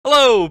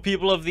Hello,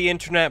 people of the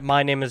internet,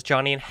 my name is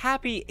Johnny, and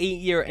happy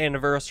 8-year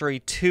anniversary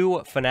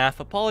to FNaF.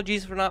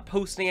 Apologies for not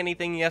posting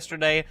anything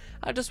yesterday.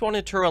 I just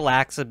wanted to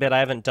relax a bit. I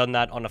haven't done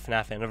that on a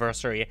FNaF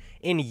anniversary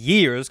in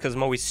years, because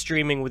I'm always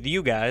streaming with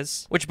you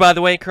guys. Which, by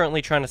the way,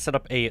 currently trying to set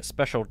up a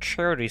special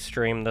charity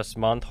stream this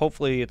month.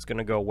 Hopefully it's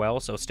gonna go well,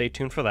 so stay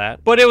tuned for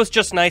that. But it was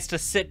just nice to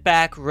sit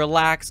back,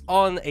 relax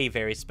on a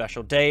very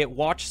special day,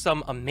 watch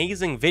some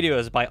amazing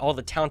videos by all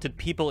the talented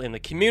people in the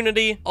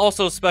community.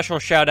 Also, special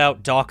shout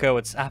out Dawko.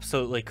 It's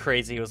absolutely crazy.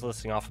 He was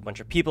listing off a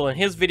bunch of people in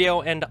his video,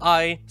 and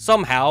I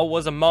somehow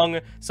was among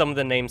some of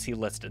the names he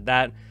listed.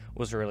 That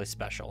was really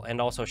special.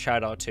 And also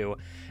shout out to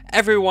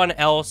everyone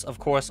else, of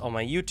course, all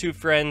my YouTube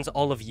friends,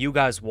 all of you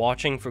guys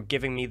watching for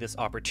giving me this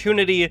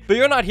opportunity. But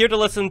you're not here to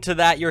listen to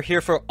that, you're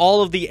here for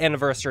all of the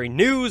anniversary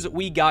news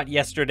we got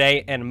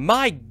yesterday, and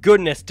my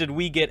goodness did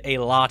we get a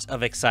lot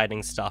of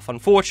exciting stuff.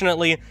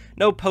 Unfortunately,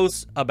 no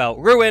posts about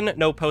Ruin,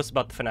 no posts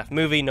about the FNaF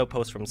movie, no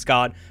posts from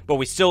Scott, but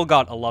we still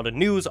got a lot of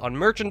news on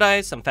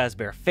merchandise, some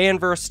Fazbear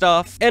Fanverse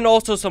stuff, and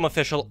also some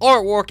official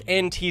artwork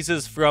and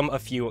teases from a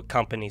few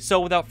companies. So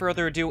without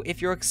further ado,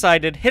 if you're excited,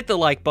 hit the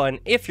like button.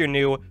 If you're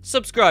new,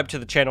 subscribe to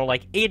the channel.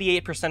 Like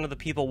 88% of the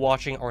people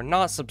watching are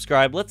not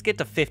subscribed. Let's get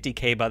to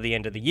 50k by the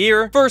end of the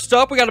year. First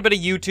up, we got a bit of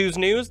YouTooz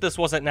news. This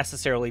wasn't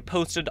necessarily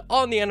posted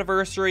on the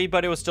anniversary,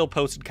 but it was still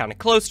posted kind of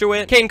close to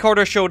it. Kane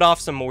Carter showed off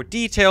some more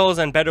details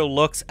and better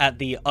looks at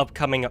the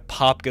upcoming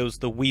Popgoes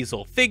the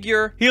Weasel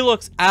figure. He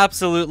looks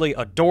absolutely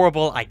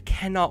adorable. I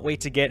cannot wait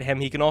to get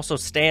him. He can also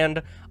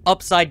stand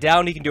upside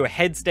down. He can do a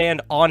headstand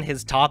on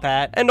his top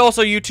hat. And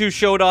also, YouTooz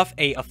showed off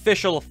a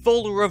official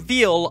full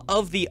reveal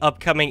of the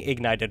upcoming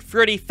Ignited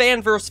Freddy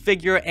Fanverse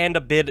figure and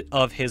a bit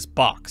of his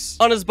box.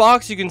 On his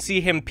box, you can see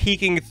him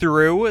peeking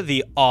through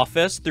the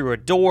office through a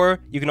door.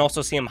 You can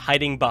also see him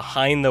hiding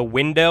behind the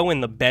window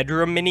in the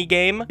bedroom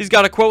minigame. He's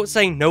got a quote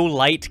saying, "No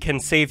light can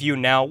save you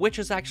now," which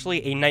is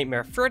actually a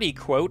Nightmare Freddy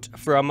quote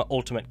from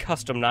Ultimate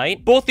Custom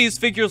Night. Both these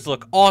figures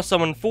look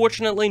awesome.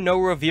 Unfortunately, no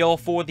reveal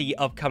for the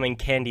upcoming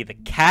Candy the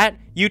Cat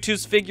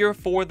YouTooz figure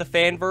for the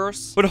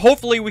Fanverse, but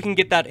hopefully we can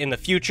get that in the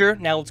future.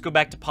 Now let's go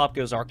back to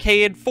Popgoes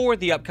Arcade for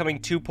the upcoming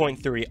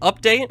 2.3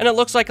 update, and it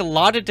looks like a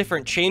lot of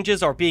different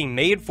changes are being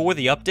made for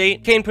the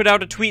update. Kane put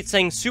out a tweet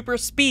saying Super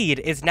Speed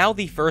is now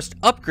the first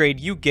upgrade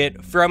you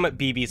get from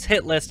BB's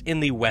hit list in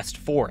the West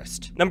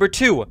Forest. Number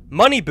 2,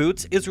 Money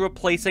Boots is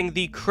replacing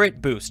the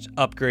Crit Boost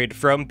upgrade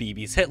from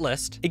BB's hit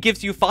list. It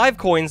gives you 5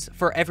 coins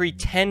for every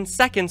 10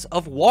 seconds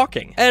of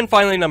walking. And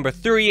finally, number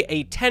 3,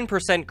 a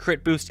 10%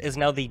 crit boost is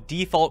now the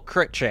default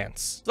crit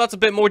chance. So that's a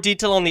bit more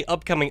detail on the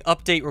upcoming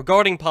update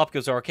regarding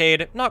Popgoes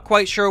Arcade. Not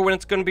quite sure when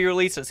it's going to be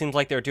released. It seems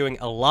like they're doing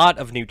a lot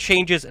of new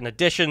changes and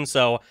additions,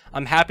 so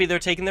I'm happy they're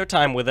taking their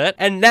time with it.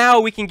 And now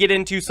we can get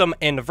into some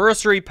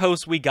anniversary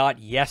posts we got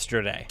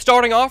yesterday.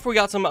 Starting off, we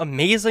got some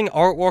amazing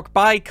artwork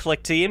by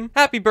Clickteam.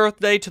 Happy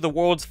birthday to the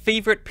world's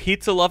favorite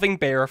pizza-loving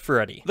bear,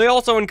 Freddy. They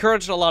also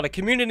encouraged a lot of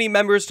community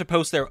members to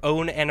post their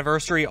own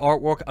anniversary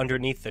artwork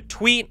underneath the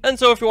tweet, and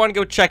so if you want to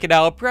go check it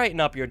out,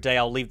 brighten up your day,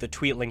 I'll leave the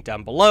tweet link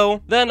down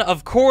below. Then,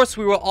 of course,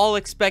 we were all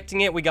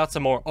expecting it. We got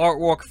some more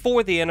artwork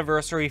for the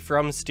anniversary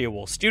from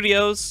Steelwool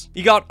Studios.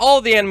 You got all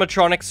the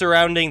animatronics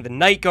surrounding the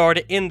night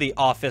guard in the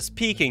office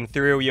peeking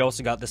through. You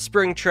also got the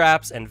spring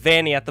traps and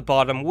Vanny at the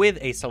bottom with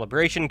a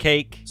celebration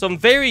cake. Some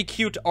very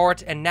cute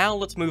art, and now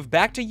let's move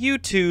back to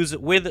YouTooz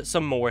with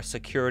some more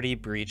security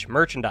breach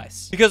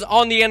merchandise. Because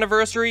on the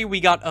anniversary,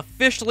 we got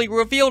officially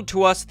revealed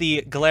to us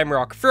the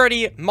Glamrock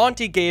Freddy,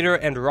 Monty Gator,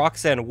 and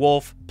Roxanne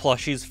Wolf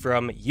plushies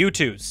from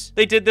YouTooz.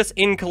 They did this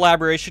in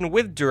collaboration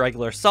with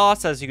Regular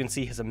Sauce, as you can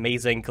see his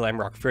amazing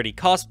Glamrock Freddy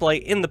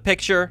cosplay in the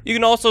picture. You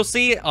can also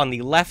see on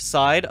the left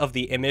side of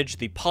the image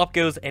the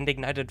Popgoes and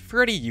Ignited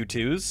Freddy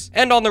YouTooz,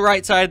 and on the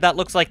right side that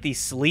looks like the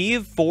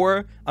sleeve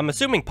for, I'm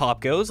assuming,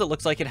 Popgoes. It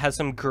looks like it has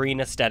some green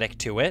aesthetic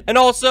to it. And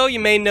also, you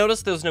may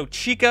notice there's no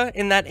Chica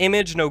in that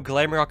image, no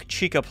Glamrock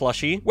Chica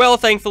plushie. Well,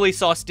 thankfully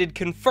Sauce did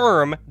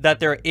confirm that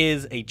there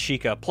is a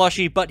Chica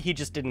plushie, but he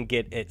just didn't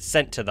get it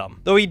sent to them.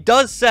 Though he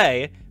does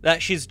say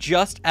that she's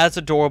just as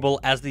adorable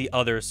as the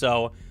others,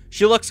 so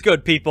she looks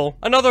good, people.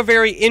 Another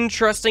very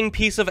interesting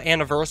piece of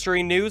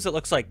anniversary news. It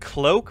looks like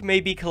Cloak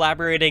may be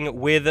collaborating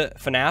with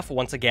FNaF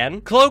once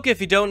again. Cloak, if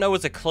you don't know,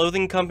 is a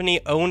clothing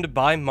company owned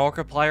by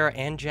Markiplier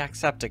and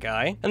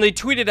Jacksepticeye, and they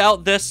tweeted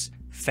out this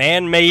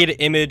fan-made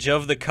image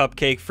of the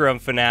cupcake from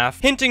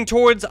FNaF, hinting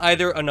towards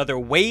either another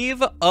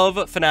wave of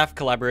FNaF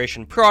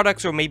collaboration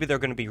products, or maybe they're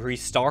going to be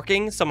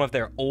restocking some of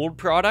their old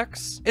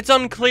products. It's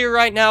unclear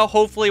right now.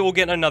 Hopefully we'll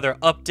get another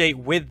update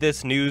with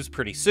this news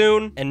pretty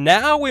soon. And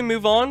now we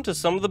move on to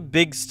some of the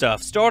big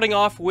stuff, starting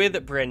off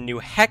with brand new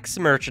Hex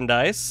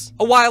merchandise.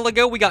 A while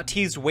ago, we got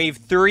teased Wave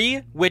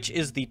 3, which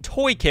is the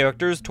toy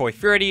characters, Toy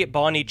Freddy,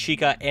 Bonnie,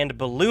 Chica, and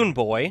Balloon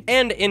Boy.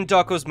 And in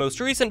Dawko's most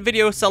recent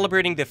video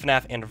celebrating the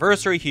FNaF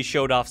anniversary, he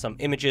showed showed off some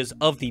images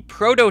of the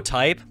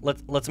prototype.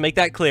 Let's make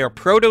that clear.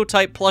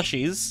 Prototype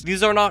plushies.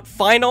 These are not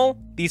final.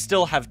 These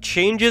still have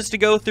changes to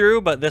go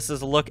through, but this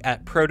is a look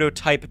at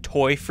prototype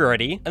Toy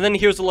Freddy. And then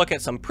here's a look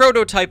at some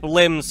prototype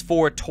limbs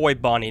for Toy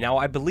Bonnie. Now,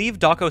 I believe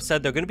Dawko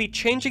said they're going to be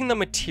changing the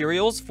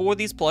materials for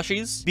these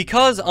plushies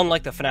because,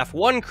 unlike the FNaF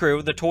 1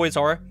 crew, the toys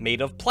are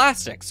made of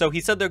plastic. So he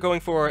said they're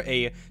going for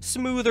a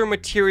smoother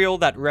material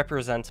that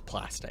represents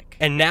plastic.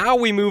 And now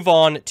we move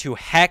on to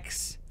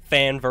Hex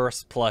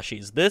Fanverse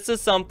Plushies. This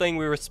is something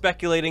we were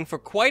speculating for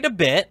quite a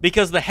bit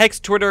because the Hex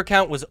Twitter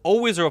account was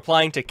always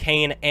replying to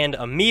Kane and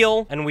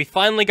Emil, and we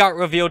finally got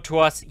revealed to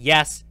us,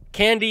 yes,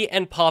 Candy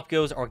and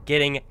Popgoes are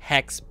getting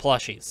Hex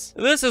plushies.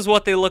 This is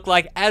what they look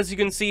like. As you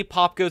can see,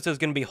 Popgoes is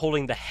going to be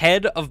holding the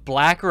head of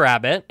Black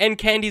Rabbit, and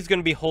Candy's going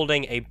to be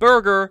holding a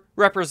burger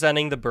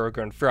representing the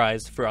burger and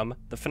fries from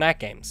the FNaF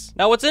games.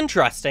 Now, what's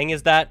interesting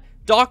is that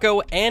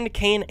Dawko and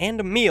Kane and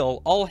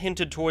Emil all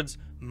hinted towards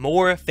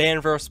more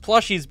Fanverse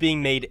plushies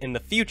being made in the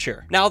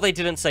future. Now, they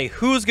didn't say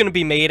who's going to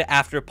be made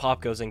after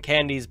Popgoes and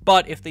Candies,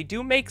 but if they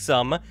do make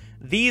some,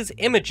 these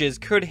images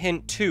could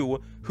hint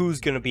to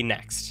who's going to be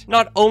next.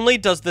 Not only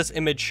does this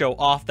image show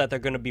off that they're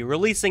going to be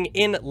releasing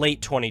in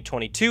late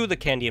 2022 the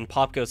Candy and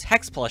Popgoes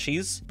Hex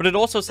plushies, but it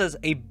also says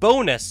a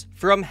bonus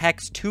from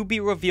Hex to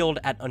be revealed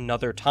at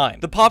another time.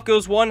 The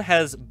Popgoes one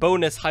has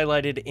bonus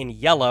highlighted in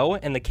yellow,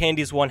 and the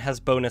Candies one has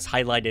bonus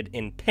highlighted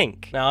in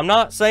pink. Now, I'm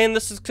not saying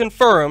this is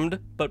confirmed,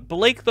 but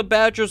Blake the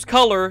Badger's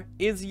color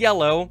is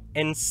yellow,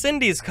 and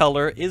Cindy's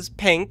color is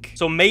pink.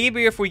 So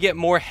maybe if we get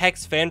more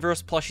Hex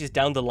Fanverse plushies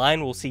down the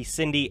line, we'll see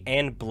Cindy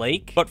and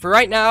Blake. But for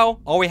right now,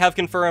 all we have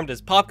confirmed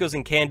is Popgoes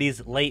and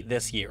Candies late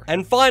this year.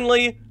 And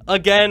finally,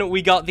 again,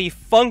 we got the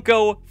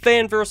Funko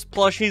Fanverse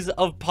plushies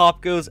of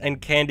Popgoes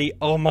and Candy.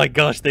 Oh my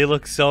gosh, they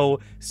look so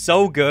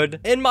good.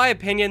 In my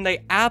opinion,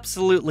 they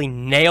absolutely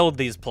nailed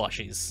these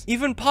plushies.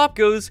 Even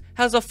Popgoes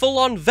has a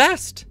full-on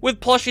vest with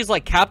plushies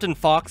like Captain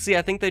Foxy.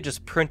 I think they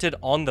just printed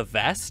on the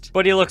vest,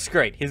 but he looks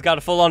great. He's got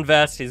a full-on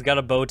vest, he's got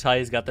a bow tie,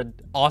 he's got the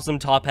awesome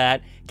top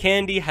hat.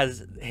 Candy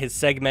has his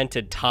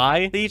segmented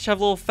tie. They each have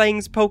little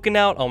fangs poking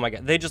out. Oh my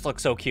god, they just look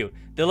so cute.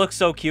 They look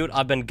so cute.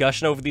 I've been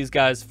gushing over these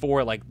guys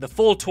for like the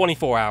full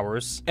 24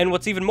 hours. And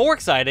what's even more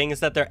exciting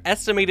is that they're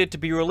estimated to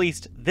be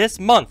released this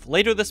month,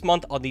 later this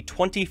month on the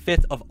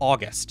 25th of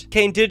August.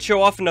 Kane did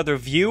show off another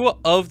view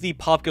of the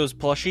Popgoes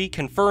plushie,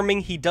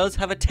 confirming he does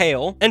have a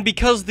tail. And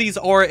because these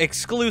are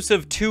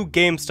exclusive to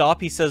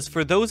GameStop, he says,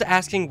 for those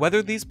asking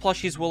whether these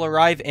plushies will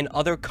arrive in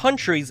other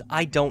countries,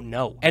 I don't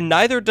know. And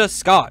neither does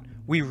Scott.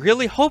 We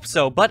really hope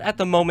so, but at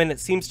the moment it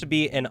seems to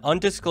be an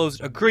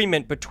undisclosed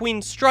agreement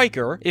between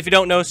Stryker. If you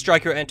don't know,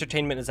 Stryker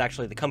Entertainment is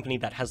actually the company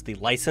that has the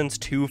license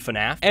to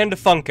FNaF, and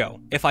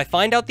Funko. If I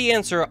find out the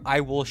answer,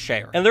 I will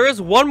share. And there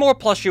is one more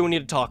plushie we need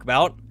to talk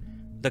about.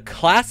 The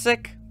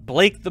classic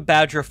Blake the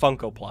Badger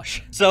Funko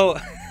plush. So,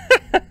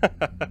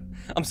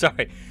 I'm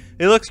sorry.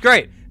 He looks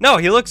great. No,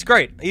 he looks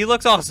great. He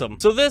looks awesome.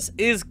 So this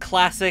is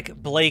classic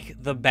Blake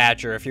the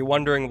Badger. If you're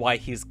wondering why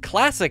he's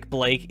classic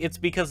Blake, it's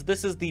because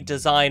this is the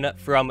design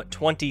from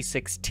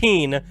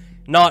 2016,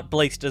 not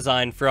Blake's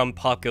design from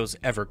Popgoes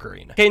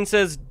Evergreen. Kane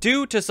says,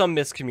 due to some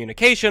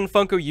miscommunication,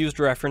 Funko used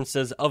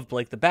references of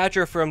Blake the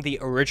Badger from the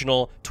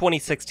original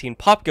 2016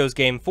 Popgoes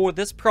game for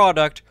this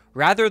product,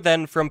 rather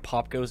than from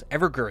Popgoes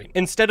Evergreen.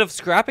 Instead of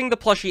scrapping the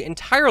plushie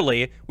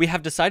entirely, we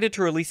have decided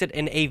to release it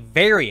in a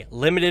very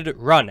limited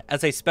run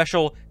as a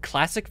special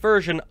classic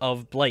version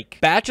of Blake.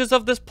 Batches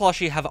of this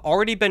plushie have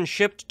already been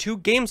shipped to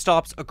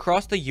GameStops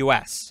across the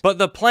US, but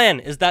the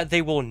plan is that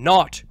they will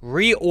not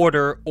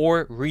reorder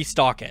or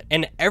restock it.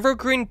 An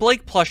Evergreen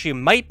Blake plushie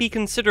might be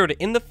considered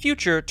in the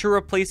future to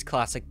replace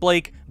classic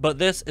Blake, but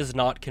this is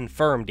not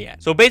confirmed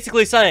yet. So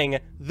basically saying,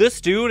 this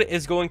dude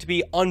is going to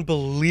be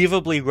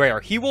unbelievably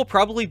rare. He will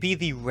probably be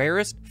the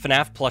rarest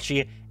FNaF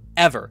plushie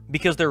ever,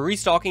 because they're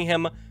restocking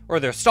him, or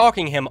they're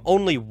stocking him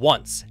only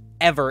once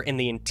ever in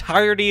the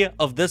entirety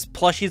of this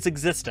plushie's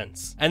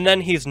existence. And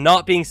then he's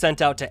not being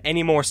sent out to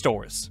any more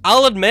stores.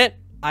 I'll admit,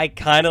 I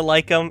kind of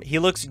like him. He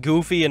looks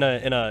goofy in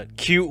a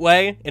cute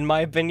way, in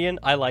my opinion.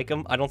 I like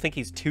him. I don't think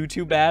he's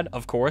too bad.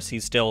 Of course,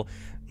 he's still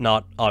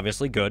not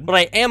obviously good, but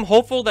I am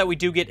hopeful that we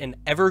do get an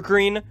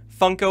Evergreen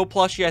Funko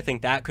plushie. I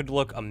think that could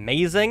look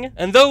amazing.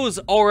 And those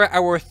are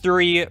our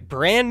 3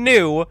 brand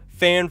new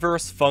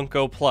Fanverse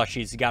Funko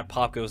plushies. You got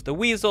Popgoes the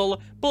Weasel,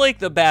 Blake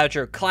the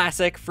Badger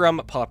Classic from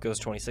Popgoes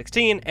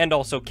 2016, and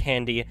also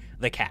Candy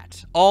the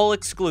Cat. All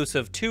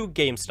exclusive to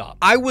GameStop.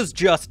 I was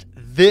just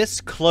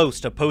this close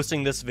to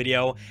posting this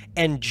video,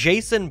 and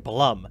Jason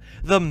Blum,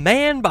 the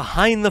man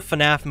behind the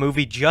FNaF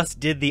movie, just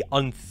did the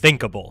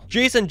unthinkable.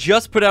 Jason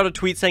just put out a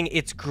tweet saying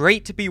it's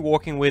great to be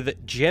working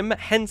with Jim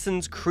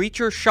Henson's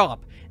Creature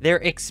Shop. Their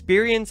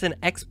experience and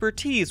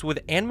expertise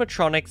with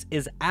animatronics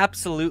is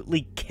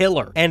absolutely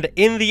killer. And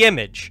in the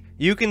image,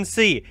 you can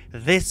see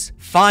this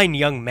fine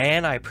young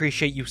man, I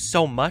appreciate you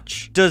so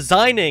much,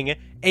 designing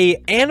a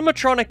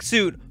animatronic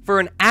suit for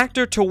an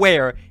actor to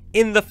wear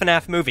in the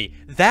FNaF movie.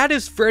 That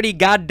is Freddy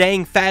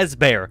goddamn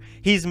Fazbear.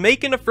 He's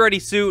making a Freddy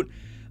suit.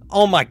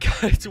 Oh my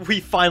god,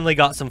 we finally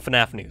got some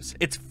FNAF news.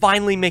 It's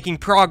finally making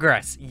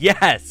progress.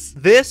 Yes.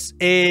 This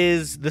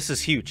is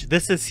huge.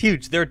 This is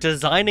huge. They're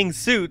designing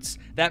suits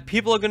that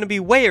people are going to be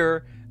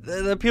wearing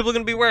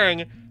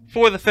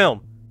for the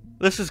film.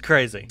 This is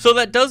crazy. So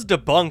that does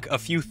debunk a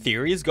few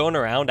theories going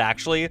around,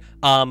 actually.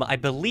 I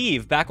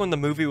believe back when the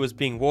movie was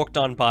being worked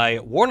on by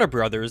Warner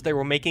Brothers, they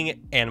were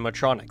making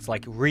animatronics,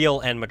 like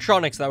real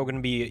animatronics that were going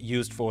to be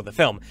used for the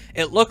film.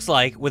 It looks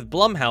like with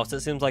Blumhouse, it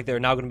seems like they're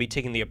now going to be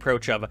taking the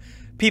approach of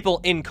people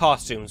in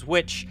costumes,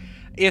 which,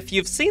 if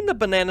you've seen the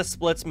Banana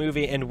Splits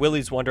movie and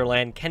Willy's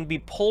Wonderland, can be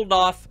pulled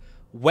off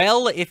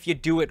well if you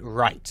do it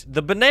right.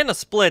 The Banana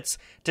Splits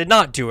did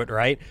not do it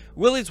right.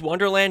 Willy's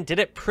Wonderland did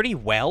it pretty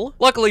well.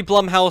 Luckily,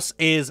 Blumhouse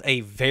is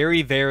a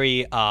very,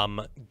 very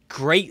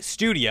great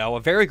studio, a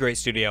very great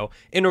studio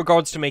in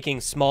regards to making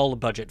small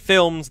budget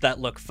films that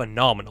look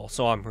phenomenal.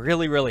 So I'm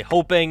really, really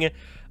hoping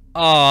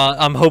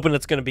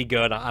it's gonna be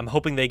good. I'm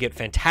hoping they get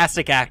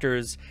fantastic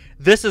actors.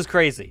 This is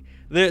crazy.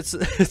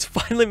 It's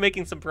finally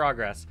making some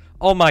progress.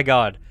 Oh my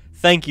god.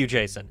 Thank you,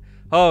 Jason.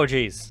 Oh,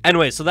 geez.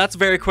 Anyway, so that's a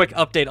very quick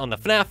update on the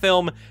FNAF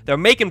film. They're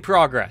making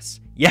progress.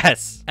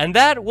 Yes. And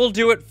that will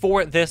do it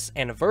for this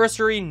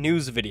anniversary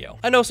news video.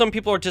 I know some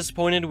people are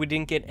disappointed we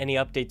didn't get any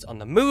updates on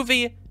the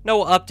movie,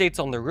 no updates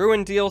on the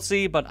Ruin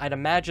DLC, but I'd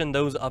imagine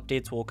those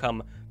updates will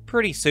come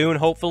pretty soon,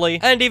 hopefully.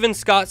 And even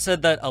Scott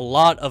said that a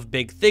lot of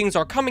big things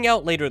are coming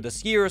out later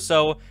this year,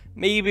 so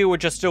maybe we're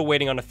just still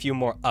waiting on a few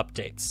more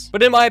updates.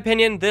 But in my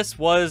opinion, this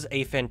was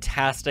a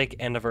fantastic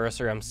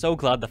anniversary. I'm so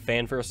glad the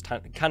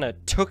Fanverse kind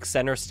of took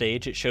center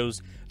stage. It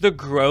shows the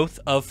growth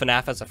of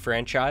FNAF as a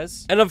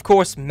franchise. And of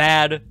course,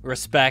 mad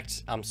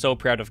respect. I'm so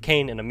proud of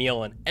Kane and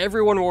Emil and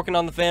everyone working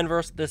on the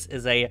Fanverse.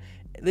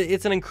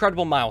 It's an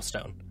incredible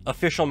milestone.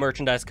 Official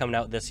merchandise coming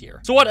out this year.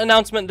 So what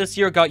announcement this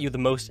year got you the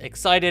most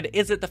excited?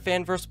 Is it the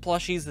Fanverse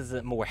plushies? Is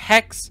it more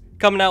Hex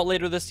coming out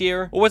later this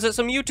year? Or was it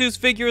some YouTooz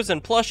figures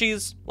and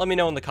plushies? Let me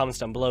know in the comments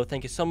down below.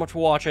 Thank you so much for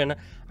watching.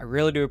 I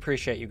really do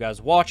appreciate you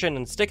guys watching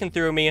and sticking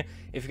through me.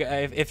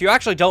 If you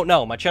actually don't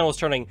know, my channel is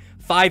turning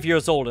 5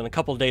 years old in a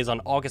couple of days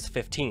on August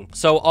 15th.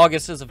 So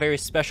August is a very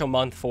special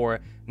month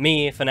for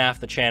me, FNAF,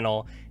 the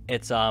channel.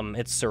 It's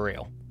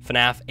surreal.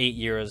 FNAF, 8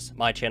 years,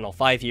 my channel,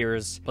 5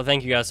 years. But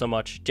thank you guys so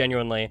much,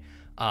 genuinely.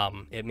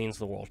 It means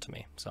the world to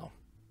me, so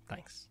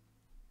thanks.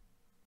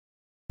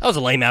 That was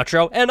a lame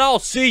outro, and I'll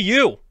see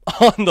you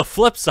on the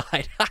flip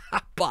side.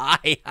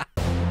 Bye.